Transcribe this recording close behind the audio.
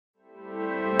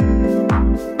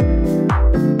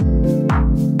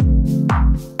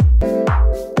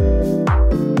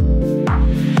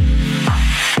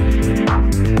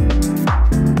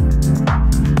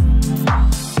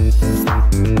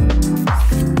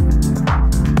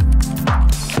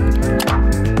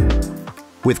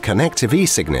With Connective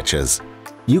eSignatures,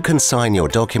 you can sign your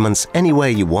documents anywhere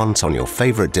you want on your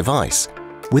favorite device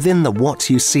within the What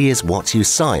You See is What You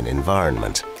Sign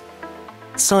environment.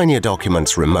 Sign your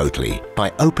documents remotely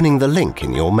by opening the link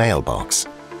in your mailbox.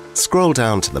 Scroll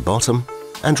down to the bottom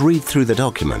and read through the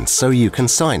document so you can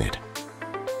sign it.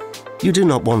 You do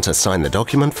not want to sign the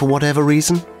document for whatever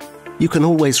reason? You can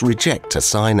always reject to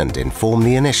sign and inform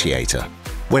the initiator.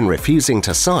 When refusing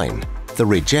to sign, the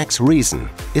reject reason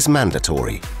is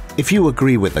mandatory. If you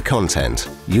agree with the content,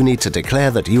 you need to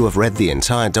declare that you have read the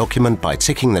entire document by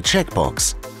ticking the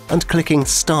checkbox and clicking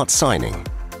Start Signing.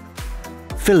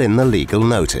 Fill in the legal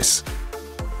notice.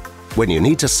 When you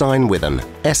need to sign with an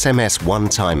SMS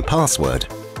one-time password,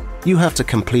 you have to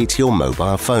complete your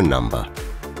mobile phone number.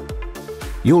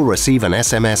 You'll receive an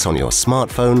SMS on your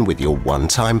smartphone with your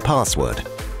one-time password.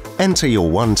 Enter your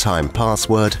one-time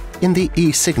password in the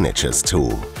eSignatures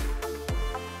tool.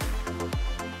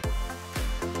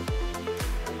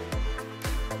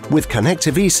 With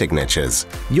Connective eSignatures,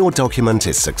 your document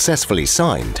is successfully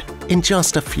signed in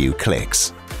just a few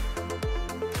clicks.